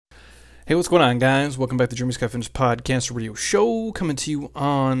Hey, what's going on, guys? Welcome back to Jeremy's Sky Fitness Podcast Radio Show, coming to you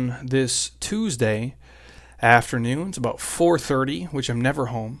on this Tuesday afternoon. It's about 4:30, which I'm never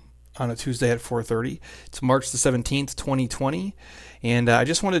home on a Tuesday at 4:30. It's March the 17th, 2020, and I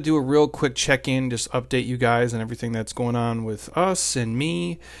just want to do a real quick check-in, just update you guys on everything that's going on with us and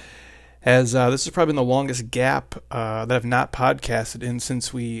me, as this has probably been the longest gap that I've not podcasted in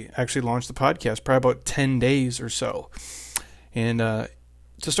since we actually launched the podcast, probably about 10 days or so. And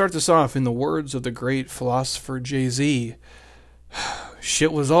to start this off, in the words of the great philosopher Jay-Z,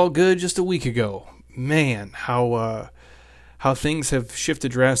 shit was all good just a week ago. Man, how things have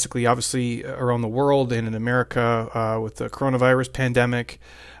shifted drastically, obviously, around the world and in America with the coronavirus pandemic.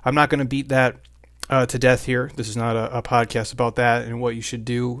 I'm not going to beat that to death here. This is not a podcast about that and what you should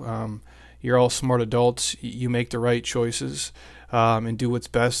do. You're all smart adults. You make the right choices and do what's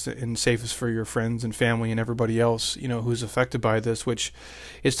best and safest for your friends and family and everybody else, who's affected by this, which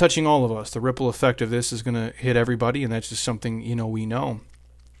is touching all of us. The ripple effect of this is going to hit everybody, and that's just something, we know.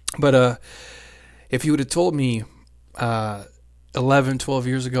 But if you would have told me 11, 12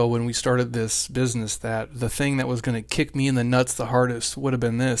 years ago when we started this business that the thing that was going to kick me in the nuts the hardest would have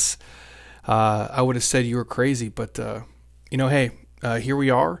been this, I would have said you were crazy. But, hey, here we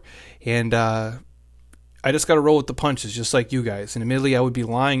are. And I just got to roll with the punches, just like you guys. And admittedly, I would be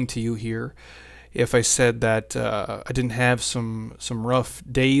lying to you here if I said that I didn't have some rough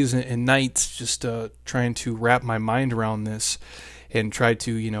days and nights just trying to wrap my mind around this and try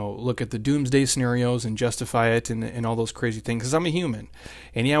to, look at the doomsday scenarios and justify it and all those crazy things. Because I'm a human.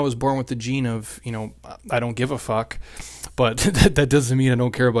 And yeah, I was born with the gene of, I don't give a fuck. But that doesn't mean I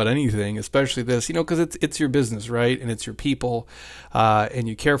don't care about anything, especially this, because it's your business, right? And it's your people, and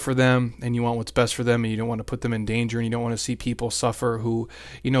you care for them, and you want what's best for them, and you don't want to put them in danger, and you don't want to see people suffer who,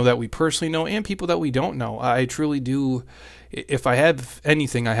 that we personally know, and people that we don't know. I truly do. If I have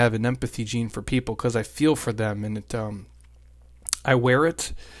anything, I have an empathy gene for people because I feel for them, and I wear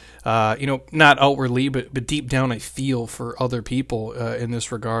it. Not outwardly, but deep down, I feel for other people in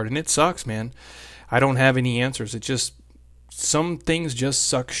this regard, and it sucks, man. I don't have any answers. Some things just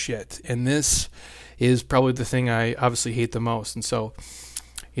suck shit, and this is probably the thing I obviously hate the most. And so,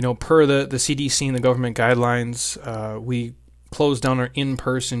 per the CDC and the government guidelines, we closed down our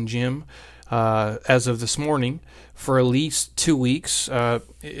in-person gym as of this morning for at least 2 weeks.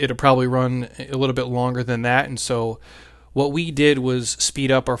 It'll probably run a little bit longer than that, and so what we did was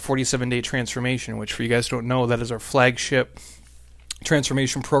speed up our 47-day transformation, which, for you guys who don't know, that is our flagship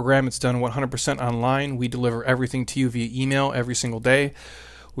transformation program. It's done 100% online. We deliver everything to you via email every single day.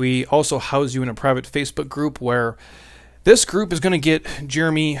 We also house you in a private Facebook group where this group is going to get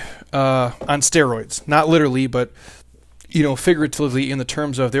Jeremy on steroids. Not literally, but figuratively, in the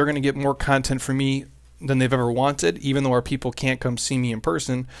terms of they're going to get more content from me than they've ever wanted. Even though our people can't come see me in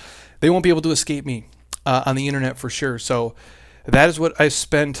person, they won't be able to escape me on the internet for sure. So that is what I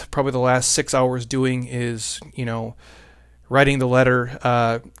spent probably the last 6 hours doing is, writing the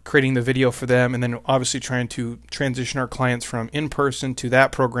letter, creating the video for them, and then obviously trying to transition our clients from in-person to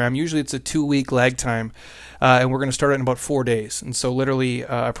that program. Usually it's a 2-week lag time, and we're going to start it in about 4 days. And so literally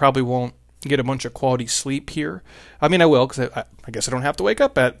I probably won't get a bunch of quality sleep here. I mean, I will, because I guess I don't have to wake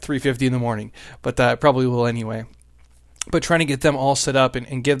up at 3:50 in the morning, but I probably will anyway. But trying to get them all set up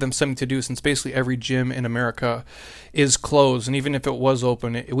and give them something to do, since basically every gym in America is closed. And even if it was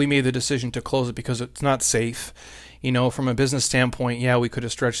open, we made the decision to close it because it's not safe. From a business standpoint, yeah, we could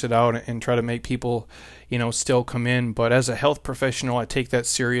have stretched it out and try to make people, still come in. But as a health professional, I take that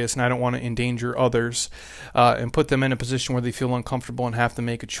serious, and I don't want to endanger others and put them in a position where they feel uncomfortable and have to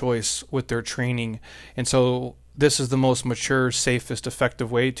make a choice with their training. And so this is the most mature, safest,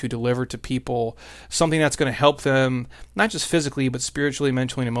 effective way to deliver to people something that's going to help them, not just physically, but spiritually,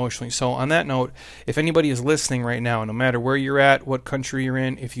 mentally, and emotionally. So on that note, if anybody is listening right now, no matter where you're at, what country you're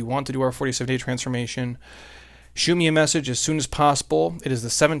in, if you want to do our 47-day transformation, shoot me a message as soon as possible. It is the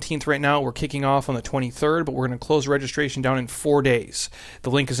 17th right now. We're kicking off on the 23rd, but we're going to close registration down in 4 days.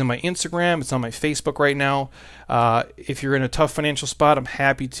 The link is in my Instagram. It's on my Facebook right now. If you're in a tough financial spot, I'm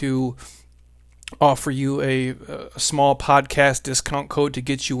happy to offer you a small podcast discount code to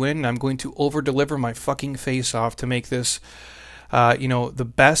get you in. And I'm going to over-deliver my fucking face off to make this,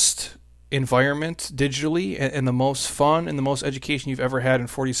 the best environment digitally and the most fun and the most education you've ever had in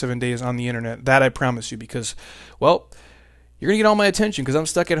 47 days on the internet. That I promise you, because, well, you're going to get all my attention because I'm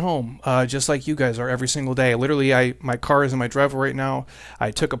stuck at home, just like you guys are every single day. Literally, my car is in my driveway right now.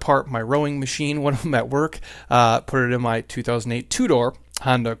 I took apart my rowing machine, one of them at work, put it in my 2008 two-door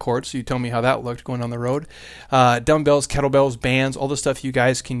Honda Accord, so you tell me how that looked going on the road. Dumbbells, kettlebells, bands, all the stuff you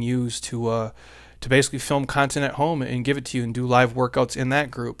guys can use to to basically film content at home and give it to you and do live workouts in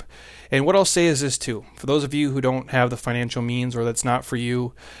that group. And what I'll say is this too, for those of you who don't have the financial means or that's not for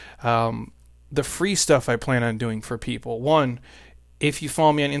you, the free stuff I plan on doing for people. One, if you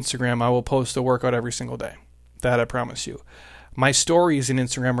follow me on Instagram, I will post a workout every single day. That I promise you. My stories in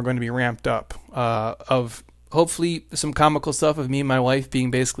Instagram are going to be ramped up of hopefully some comical stuff of me and my wife being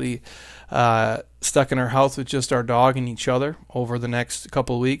basically stuck in our house with just our dog and each other over the next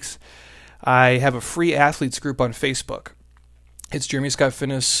couple of weeks. I have a free athletes group on Facebook. It's Jeremy Scott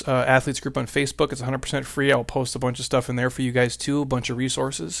Fitness athletes group on Facebook. It's 100% free. I'll post a bunch of stuff in there for you guys too, a bunch of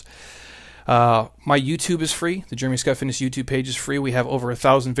resources. My YouTube is free. The Jeremy Scott Fitness YouTube page is free. We have over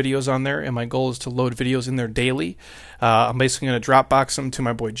 1,000 videos on there, and my goal is to load videos in there daily. I'm basically going to Dropbox them to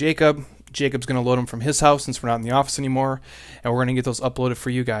my boy Jacob. Jacob's going to load them from his house since we're not in the office anymore, and we're going to get those uploaded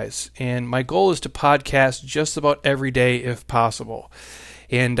for you guys. And my goal is to podcast just about every day if possible.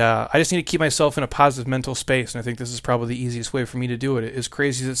 And I just need to keep myself in a positive mental space, and I think this is probably the easiest way for me to do it. As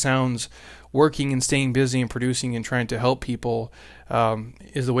crazy as it sounds, working and staying busy and producing and trying to help people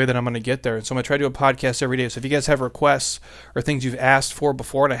is the way that I'm going to get there. And so I'm going to try to do a podcast every day. So if you guys have requests or things you've asked for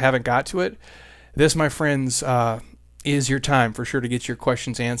before and I haven't got to it, this, my friends, is your time for sure to get your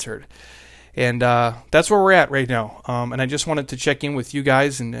questions answered. And that's where we're at right now. And I just wanted to check in with you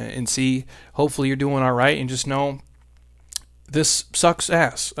guys and see, hopefully you're doing all right, and just know this sucks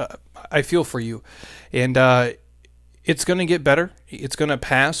ass. I feel for you. And it's going to get better. It's going to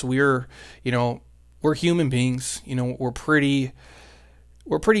pass. We're human beings. We're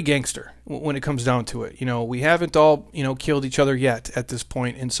pretty gangster when it comes down to it. We haven't all, killed each other yet at this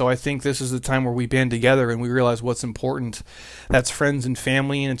point. And so I think this is the time where we band together and we realize what's important. That's friends and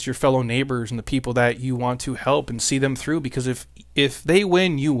family, and it's your fellow neighbors and the people that you want to help and see them through, because if they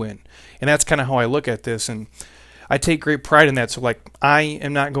win, you win. And that's kind of how I look at this. And I take great pride in that. So I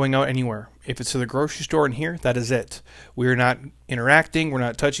am not going out anywhere. If it's to the grocery store in here, that is it. We're not interacting. We're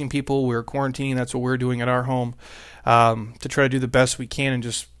not touching people. We're quarantining. That's what we're doing at our home to try to do the best we can and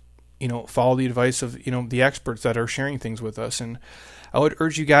just, follow the advice of, the experts that are sharing things with us. And I would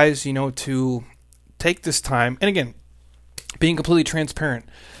urge you guys, to take this time. And again, being completely transparent,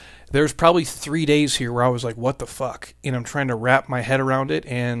 there's probably 3 days here where I was like, what the fuck? And I'm trying to wrap my head around it.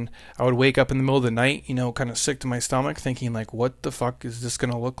 And I would wake up in the middle of the night, kind of sick to my stomach, thinking like, what the fuck is this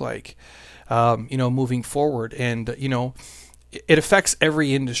going to look like, moving forward? And, it affects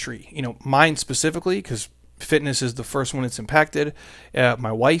every industry, mine specifically, because fitness is the first one it's impacted.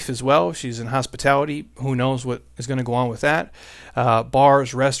 My wife as well. She's in hospitality. Who knows what is going to go on with that?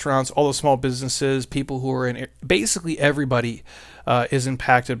 Bars, restaurants, all the small businesses, people who are in, basically everybody is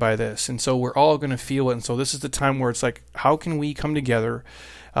impacted by this. And so we're all going to feel it. And so this is the time where it's like, how can we come together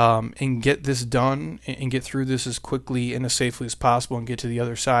and get this done and get through this as quickly and as safely as possible and get to the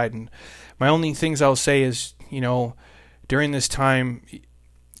other side? And my only things I'll say is, during this time,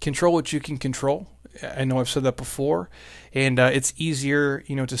 control what you can control. I know I've said that before, and it's easier,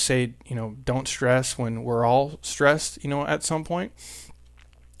 to say, don't stress when we're all stressed, at some point.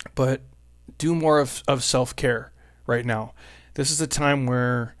 But do more of self-care right now. This is a time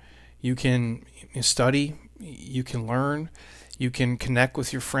where you can study, you can learn, you can connect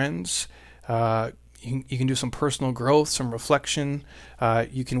with your friends, you can do some personal growth, some reflection,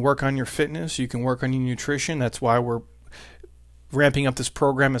 you can work on your fitness, you can work on your nutrition. That's why we're ramping up this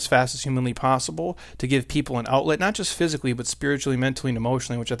program as fast as humanly possible to give people an outlet, not just physically, but spiritually, mentally, and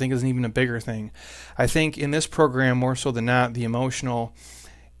emotionally, which I think is even a bigger thing. I think in this program, more so than not, the emotional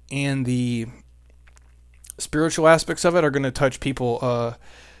and the spiritual aspects of it are going to touch people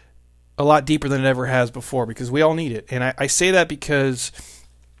a lot deeper than it ever has before, because we all need it. And I say that because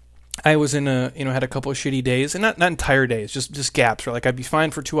I was in had a couple of shitty days, and not entire days, just gaps where I'd be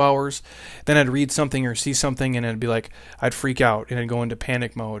fine for 2 hours, then I'd read something or see something, and it'd be like, I'd freak out and I'd go into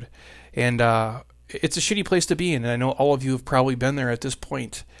panic mode. And it's a shitty place to be in, and I know all of you have probably been there at this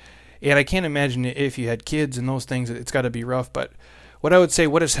point. And I can't imagine if you had kids and those things, it's got to be rough. But what I would say,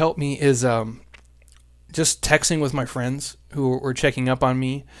 what has helped me is just texting with my friends who are checking up on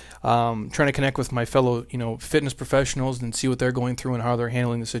me, trying to connect with my fellow, fitness professionals and see what they're going through and how they're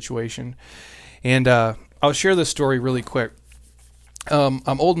handling the situation. And I'll share this story really quick. I'm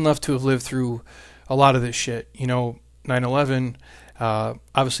old enough to have lived through a lot of this shit. 9/11,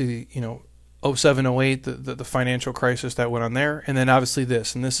 obviously, 07, 08, the financial crisis that went on there, and then obviously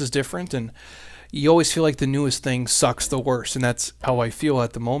this. And this is different, and you always feel like the newest thing sucks the worst, and that's how I feel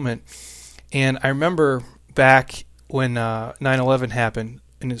at the moment. And I remember back when 9/11 happened,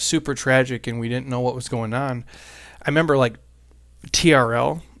 and it's super tragic, and we didn't know what was going on. I remember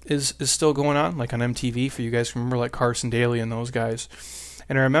TRL is still going on, on MTV, for you guys who remember Carson Daly and those guys.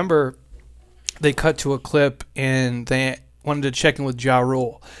 And I remember they cut to a clip and they wanted to check in with Ja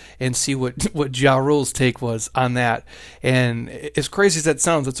Rule and see what Ja Rule's take was on that. And as crazy as that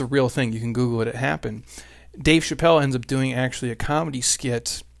sounds, that's a real thing. You can Google it. It happened. Dave Chappelle ends up doing actually a comedy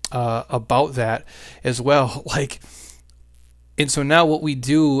skit about that as well. And so now what we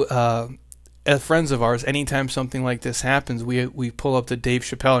do as friends of ours, anytime something like this happens, we pull up the Dave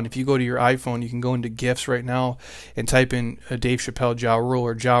Chappelle, and if you go to your iPhone, you can go into GIFs right now and type in Dave Chappelle Ja Rule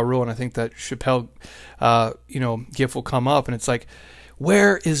or Ja Rule, and I think that Chappelle GIF will come up, and it's like,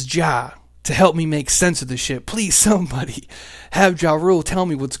 where is Ja to help me make sense of this shit? Please, somebody have Ja Rule tell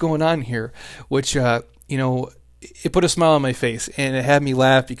me what's going on here, which it put a smile on my face, and it had me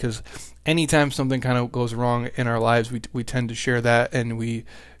laugh because anytime something kind of goes wrong in our lives, we tend to share that, and we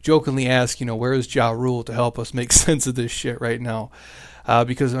jokingly ask, where is Ja Rule to help us make sense of this shit right now?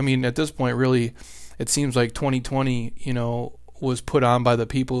 Because, at this point, really, it seems like 2020, was put on by the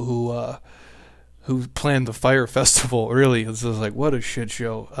people who planned the Fyre Festival. Really, it's just like, what a shit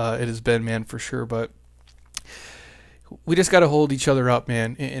show it has been, man, for sure. But we just got to hold each other up,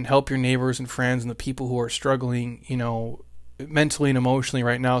 man, and help your neighbors and friends and the people who are struggling, mentally and emotionally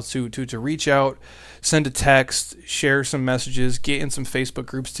right now to reach out, send a text, share some messages, get in some Facebook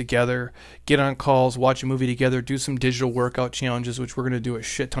groups together, get on calls, watch a movie together, do some digital workout challenges, which we're going to do a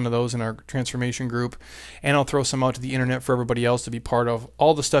shit ton of those in our transformation group, and I'll throw some out to the internet for everybody else to be part of.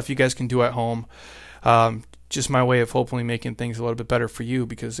 All the stuff you guys can do at home. Just my way of hopefully making things a little bit better for you,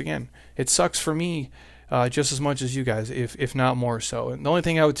 because again, it sucks for me just as much as you guys, if not more so. And the only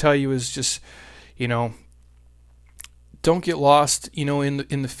thing I would tell you is just, don't get lost,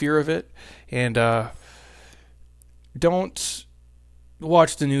 in the fear of it, and don't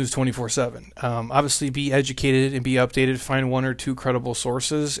watch the news 24/7. Obviously, be educated and be updated. Find one or two credible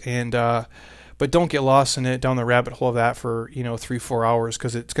sources, and but don't get lost in it, down the rabbit hole of that for 3-4 hours,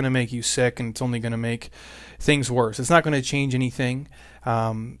 because it's going to make you sick, and it's only going to make things worse. It's not going to change anything.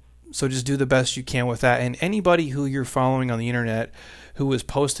 So just do the best you can with that. And anybody who you're following on the internet who is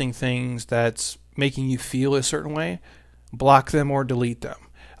posting things that's making you feel a certain way, block them or delete them.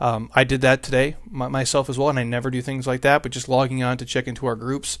 I did that today myself as well, and I never do things like that, but just logging on to check into our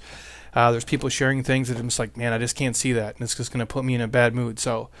groups. There's people sharing things that I'm just like, man, I just can't see that, and it's just going to put me in a bad mood.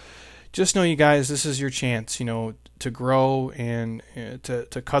 So just know, you guys, this is your chance, to grow and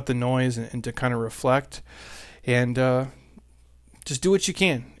to cut the noise and to kind of reflect, and just do what you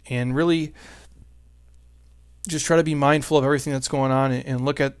can, and really just try to be mindful of everything that's going on and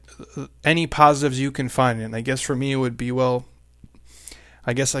look at any positives you can find. And I guess for me it would be, well,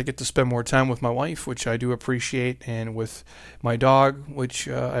 I guess I get to spend more time with my wife, which I do appreciate, and with my dog, which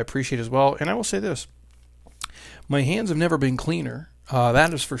I appreciate as well. And I will say this, my hands have never been cleaner,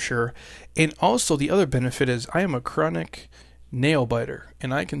 that is for sure. And also the other benefit is I am a chronic nail biter,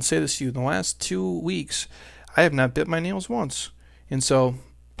 and I can say this to you, in the last 2 weeks I have not bit my nails once, and so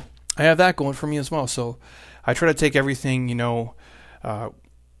I have that going for me as well. So I try to take everything,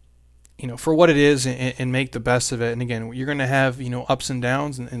 for what it is, and make the best of it. And again, you're going to have, ups and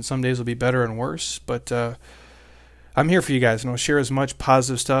downs, and some days will be better and worse. But I'm here for you guys, and I'll share as much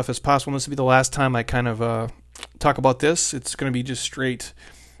positive stuff as possible. And this will be the last time I kind of talk about this. It's going to be just straight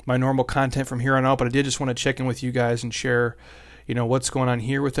my normal content from here on out. But I did just want to check in with you guys and share, what's going on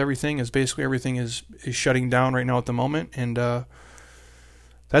here with everything. Is basically everything is shutting down right now at the moment, and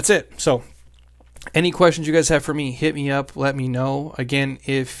that's it. So any questions you guys have for me, hit me up, let me know. Again,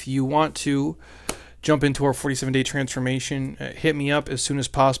 if you want to jump into our 47-day transformation, hit me up as soon as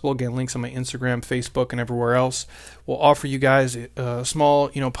possible. Again, links on my Instagram, Facebook, and everywhere else. We'll offer you guys a small,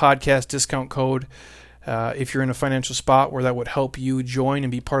 podcast discount code if you're in a financial spot where that would help you join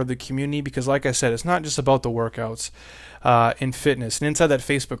and be part of the community. Because like I said, it's not just about the workouts and fitness. And inside that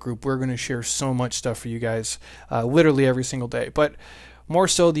Facebook group, we're going to share so much stuff for you guys literally every single day. But more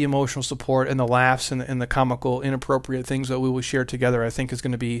so the emotional support and the laughs and the comical, inappropriate things that we will share together, I think is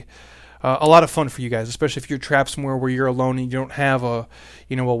going to be a lot of fun for you guys, especially if you're trapped somewhere where you're alone and you don't have a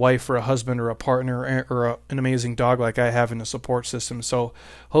wife or a husband or a partner or an amazing dog like I have in a support system. So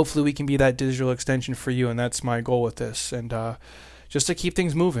hopefully we can be that digital extension for you, and that's my goal with this. And just to keep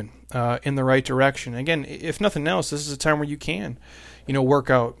things moving in the right direction. Again, if nothing else, this is a time where you can, work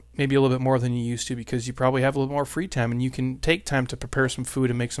out maybe a little bit more than you used to, because you probably have a little more free time, and you can take time to prepare some food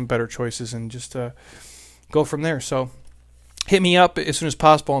and make some better choices, and just go from there. So hit me up as soon as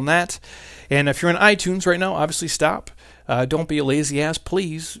possible on that. And if you're on iTunes right now, obviously stop. Don't be a lazy ass.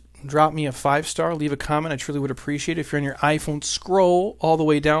 Please drop me a 5-star, leave a comment. I truly would appreciate it. If you're on your iPhone, scroll all the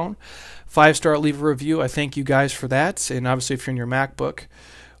way down, 5-star, leave a review. I thank you guys for that. And obviously if you're on your MacBook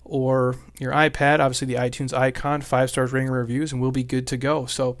or your iPad, obviously the iTunes icon, 5 stars, rating, reviews, and we'll be good to go.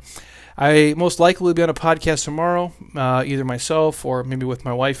 So I most likely will be on a podcast tomorrow, either myself or maybe with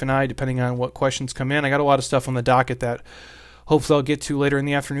my wife and I, depending on what questions come in. I got a lot of stuff on the docket that hopefully I'll get to later in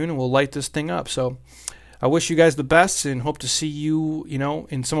the afternoon, and we'll light this thing up. So I wish you guys the best and hope to see you,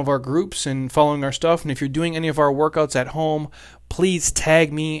 in some of our groups and following our stuff. And if you're doing any of our workouts at home, please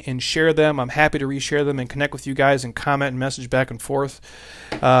tag me and share them. I'm happy to reshare them and connect with you guys and comment and message back and forth.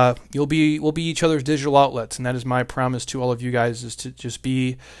 We'll be each other's digital outlets, and that is my promise to all of you guys, is to just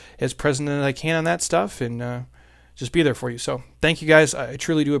be as present as I can on that stuff and just be there for you. So thank you guys. I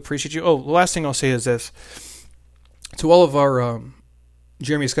truly do appreciate you. Oh, the last thing I'll say is this. To all of our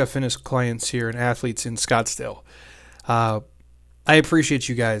Jeremy Scott Fitness clients here and athletes in Scottsdale, I appreciate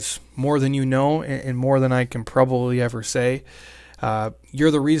you guys more than you know and more than I can probably ever say.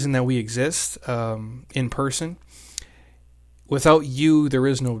 You're the reason that we exist in person. Without you, there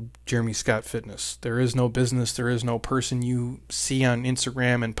is no Jeremy Scott Fitness. There is no business. There is no person you see on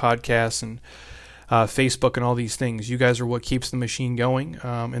Instagram and podcasts and Facebook and all these things. You guys are what keeps the machine going,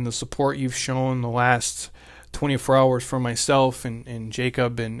 and the support you've shown the last 24 hours from myself and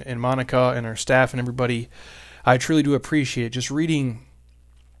Jacob and Monica and our staff and everybody, I truly do appreciate it. Just reading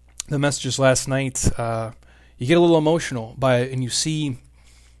the messages last night, you get a little emotional by it, and you see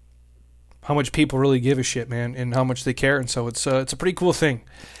how much people really give a shit, man, and how much they care. And so it's a pretty cool thing.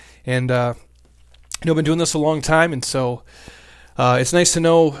 And I've been doing this a long time, and so it's nice to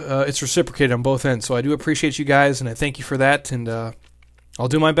know it's reciprocated on both ends. So I do appreciate you guys, and I thank you for that. And I'll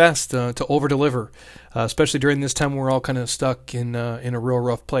do my best to over-deliver, especially during this time we're all kind of stuck in a real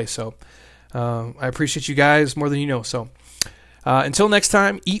rough place. So I appreciate you guys more than you know. So until next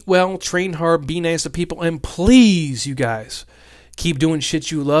time, eat well, train hard, be nice to people, and please, you guys, keep doing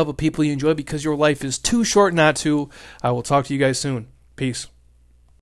shit you love with people you enjoy, because your life is too short not to. I will talk to you guys soon. Peace.